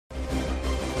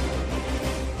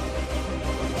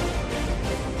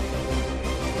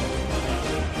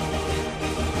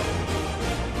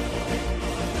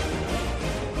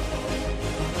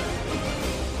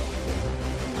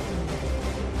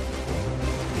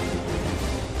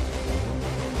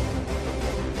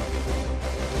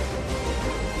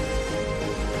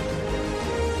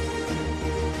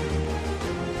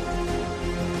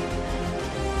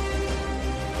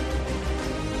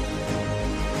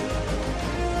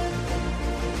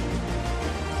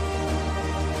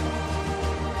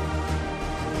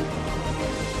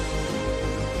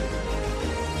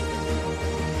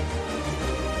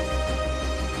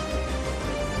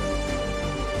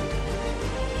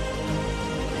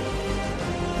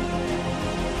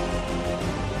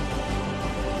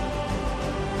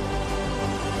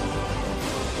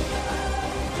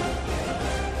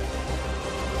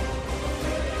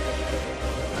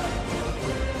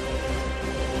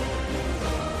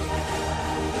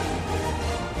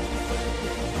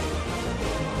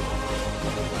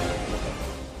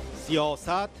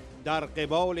سیاست در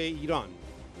قبال ایران،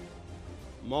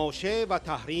 ماشه و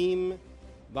تحریم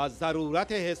و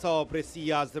ضرورت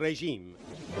حسابرسی از رژیم.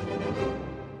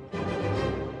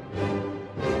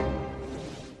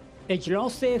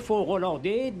 اجلاس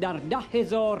فوق‌العاده در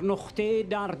 10,000 نقطه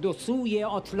در دو سوی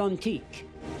آتلانتیک.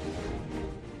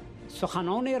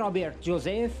 سخنان رابرت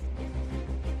جوزف،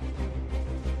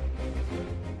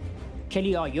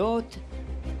 کلیایوت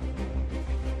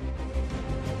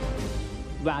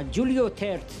و جولیو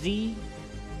ترتزی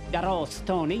در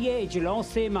آستانه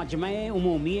اجلاس مجمع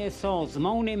عمومی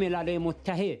سازمان ملل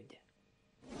متحد.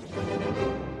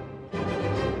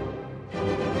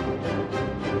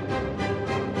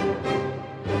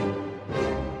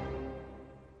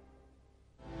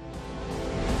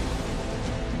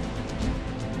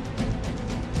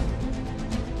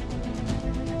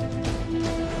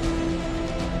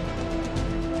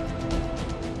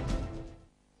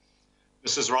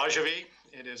 Mrs. Rajavi,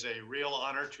 it is a real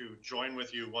honor to join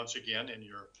with you once again in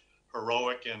your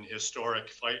heroic and historic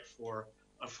fight for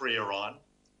a free Iran.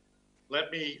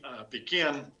 Let me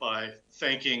begin by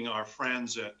thanking our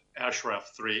friends at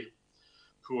Ashraf 3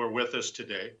 who are with us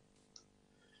today.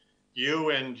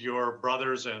 You and your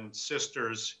brothers and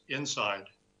sisters inside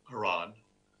Iran,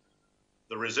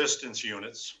 the resistance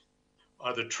units,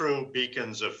 are the true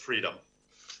beacons of freedom.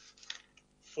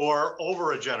 For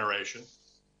over a generation,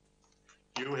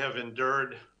 you have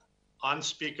endured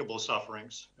unspeakable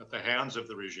sufferings at the hands of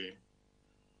the regime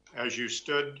as you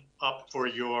stood up for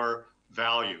your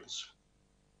values,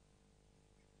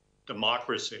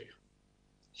 democracy,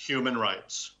 human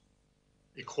rights,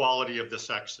 equality of the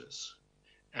sexes,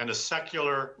 and a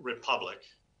secular republic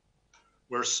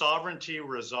where sovereignty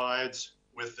resides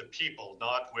with the people,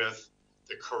 not with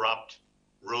the corrupt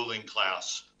ruling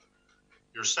class.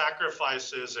 Your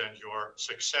sacrifices and your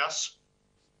success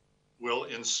will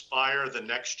inspire the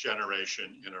next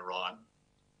generation in Iran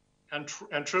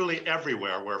and truly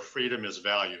everywhere where freedom is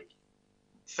valued.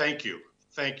 Thank you.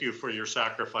 Thank you for your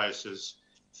sacrifices.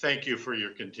 Thank you for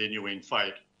your continuing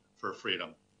fight for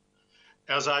freedom.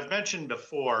 As I've mentioned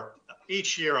before,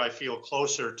 each year I feel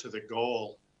closer to the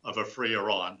goal of a free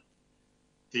Iran.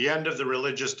 The end of the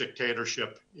religious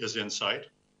dictatorship is in sight.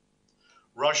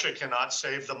 Russia cannot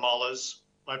save the mullahs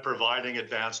by providing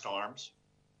advanced arms.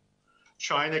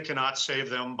 China cannot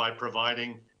save them by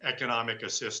providing economic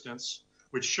assistance,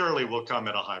 which surely will come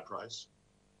at a high price.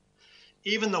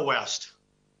 Even the West,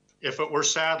 if it were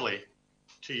sadly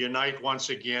to unite once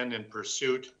again in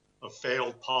pursuit of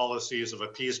failed policies of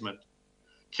appeasement,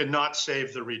 cannot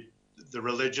save the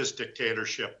religious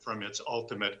dictatorship from its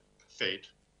ultimate fate.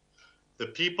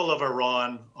 The people of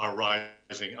Iran are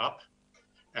rising up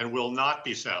and will not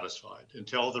be satisfied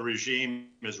until the regime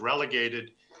is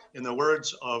relegated, in the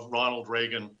words of Ronald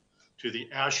Reagan, to the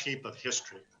ash heap of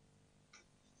history.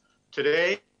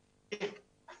 Today,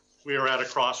 we are at a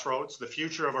crossroads. The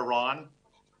future of Iran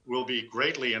will be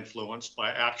greatly influenced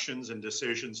by actions and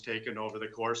decisions taken over the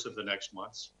course of the next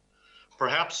months.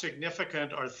 Perhaps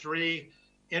significant are three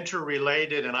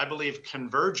interrelated and I believe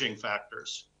converging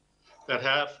factors that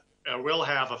will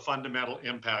have a fundamental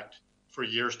impact for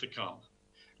years to come.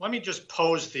 Let me just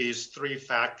pose these three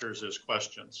factors as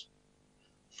questions.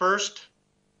 First,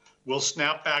 will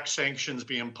snapback sanctions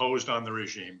be imposed on the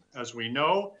regime? As we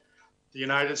know, the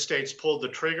United States pulled the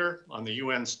trigger on the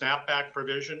UN snapback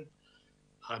provision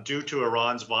due to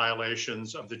Iran's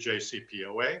violations of the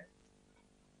JCPOA,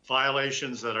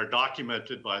 violations that are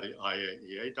documented by the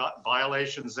IAEA,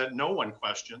 violations that no one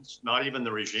questions, not even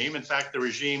the regime. In fact, the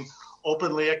regime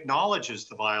openly acknowledges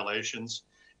the violations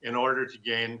in order to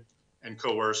gain and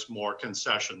coerce more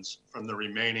concessions from the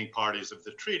remaining parties of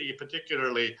the treaty,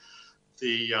 particularly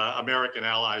the American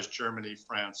allies, Germany,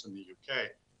 France, and the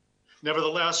UK.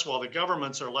 Nevertheless, while the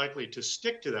governments are likely to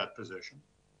stick to that position,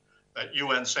 that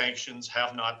UN sanctions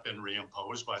have not been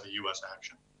reimposed by the US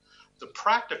action, the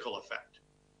practical effect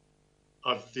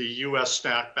of the US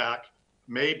snapback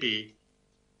may be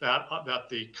that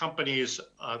the companies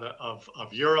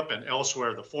of Europe and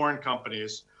elsewhere, the foreign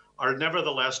companies, are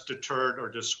nevertheless deterred or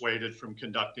dissuaded from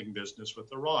conducting business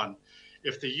with Iran.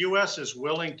 If the US is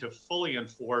willing to fully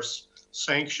enforce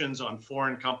sanctions on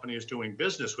foreign companies doing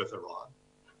business with Iran,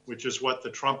 which is what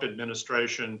the Trump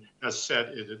administration has said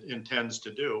it intends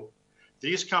to do,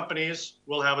 these companies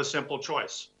will have a simple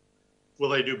choice. Will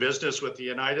they do business with the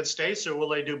United States or will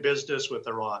they do business with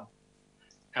Iran?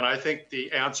 And I think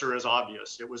the answer is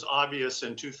obvious. It was obvious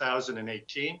in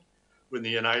 2018 when the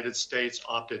United States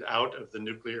opted out of the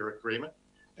nuclear agreement,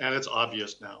 and it's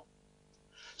obvious now.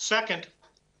 Second,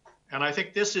 and I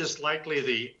think this is likely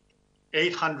the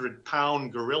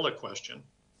 800-pound gorilla question,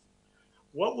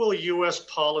 what will U.S.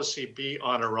 policy be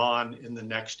on Iran in the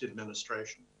next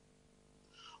administration?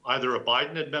 Either a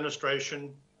Biden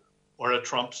administration or a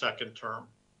Trump second term.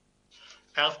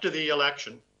 After the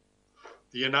election,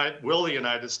 will the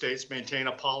United States maintain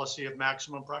a policy of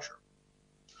maximum pressure?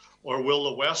 Or will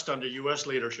the West, under U.S.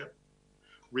 leadership,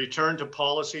 return to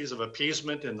policies of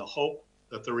appeasement in the hope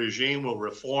that the regime will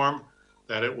reform,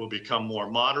 that it will become more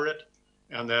moderate,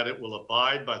 and that it will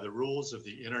abide by the rules of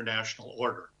the international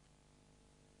order?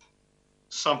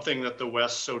 Something that the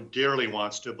West so dearly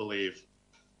wants to believe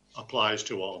applies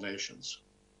to all nations.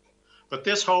 But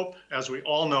this hope, as we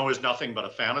all know, is nothing but a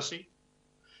fantasy,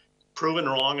 proven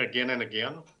wrong again and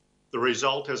again. The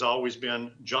result has always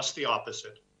been just the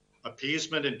opposite.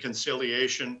 Appeasement and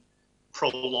conciliation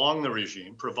prolong the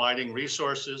regime, providing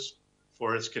resources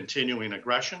for its continuing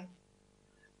aggression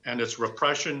and its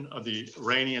repression of the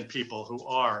Iranian people, who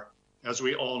are, as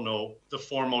we all know, the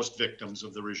foremost victims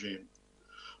of the regime.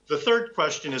 The third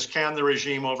question is, can the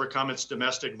regime overcome its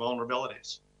domestic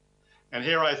vulnerabilities? And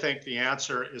here I think the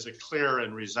answer is a clear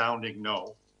and resounding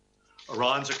no.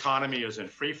 Iran's economy is in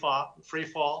free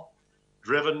fall,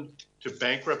 driven to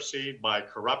bankruptcy by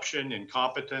corruption,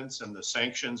 incompetence, and the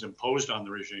sanctions imposed on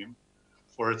the regime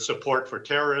for its support for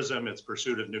terrorism, its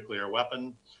pursuit of nuclear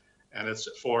weapons, and its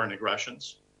foreign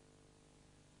aggressions.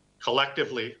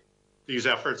 Collectively, these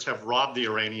efforts have robbed the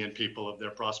Iranian people of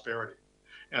their prosperity.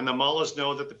 And the mullahs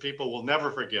know that the people will never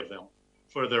forgive them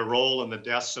for their role in the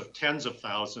deaths of tens of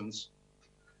thousands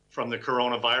from the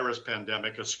coronavirus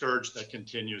pandemic, a scourge that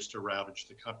continues to ravage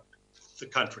the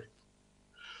country.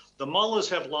 The mullahs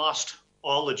have lost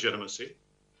all legitimacy.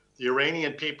 The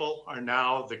Iranian people are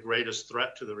now the greatest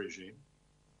threat to the regime.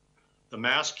 The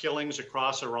mass killings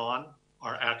across Iran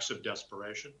are acts of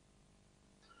desperation.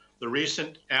 The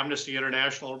recent Amnesty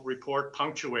International report,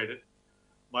 punctuated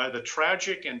by the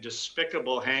tragic and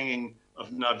despicable hanging of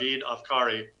Navid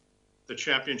Afkari, the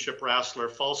championship wrestler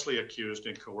falsely accused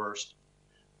and coerced,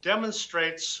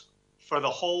 demonstrates for the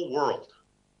whole world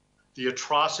the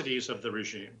atrocities of the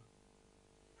regime,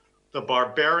 the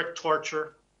barbaric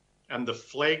torture, and the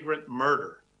flagrant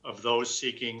murder of those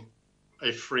seeking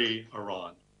a free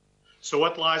Iran. So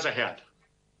what lies ahead?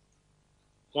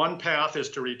 One path is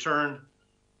to return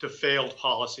to failed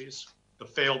policies, the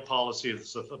failed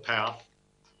policies of the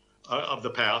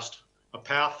past, a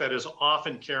path that is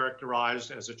often characterized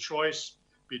as a choice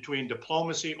between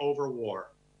diplomacy over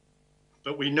war.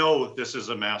 But we know this is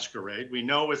a masquerade. We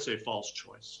know it's a false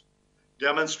choice,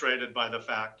 demonstrated by the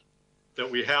fact that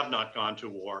we have not gone to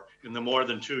war in the more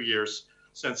than 2 years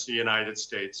since the United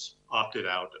States opted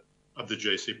out of the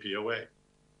JCPOA.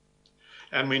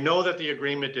 And we know that the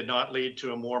agreement did not lead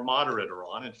to a more moderate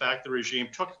Iran. In fact, the regime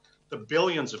took the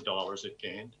billions of dollars it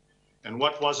gained, and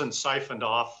what wasn't siphoned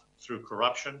off through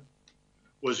corruption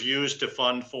was used to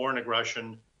fund foreign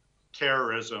aggression,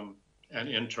 terrorism, and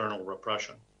internal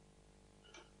repression.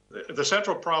 The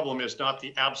central problem is not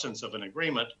the absence of an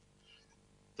agreement.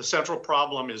 The central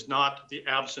problem is not the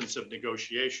absence of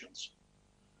negotiations.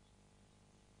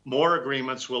 More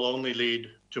agreements will only lead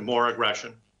to more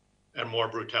aggression and more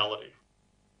brutality.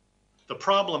 The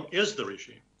problem is the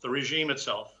regime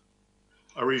itself,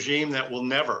 a regime that will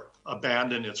never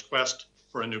abandon its quest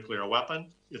for a nuclear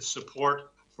weapon, its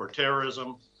support for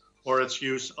terrorism, or its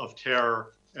use of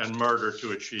terror and murder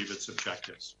to achieve its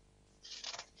objectives.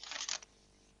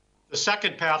 The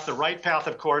second path, the right path,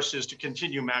 of course, is to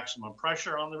continue maximum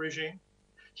pressure on the regime.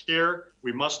 Here,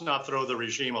 we must not throw the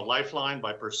regime a lifeline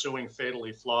by pursuing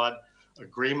fatally flawed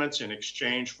agreements in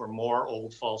exchange for more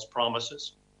old false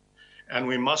promises. And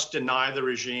we must deny the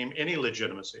regime any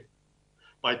legitimacy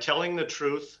by telling the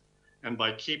truth and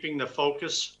by keeping the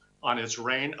focus on its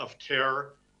reign of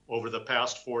terror over the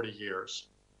past 40 years.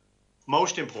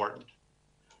 Most important,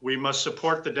 we must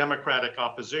support the democratic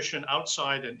opposition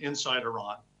outside and inside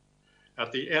Iran.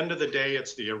 At the end of the day,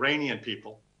 it's the Iranian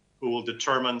people who will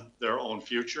determine their own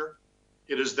future.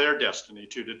 It is their destiny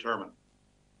to determine.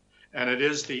 And it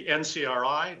is the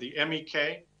NCRI, the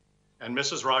MEK, and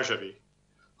Mrs. Rajavi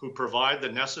who provide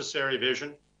the necessary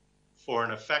vision for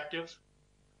an effective,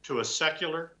 to a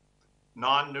secular,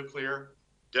 non-nuclear,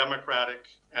 democratic,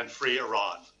 and free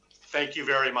Iran. Thank you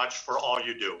very much for all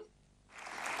you do.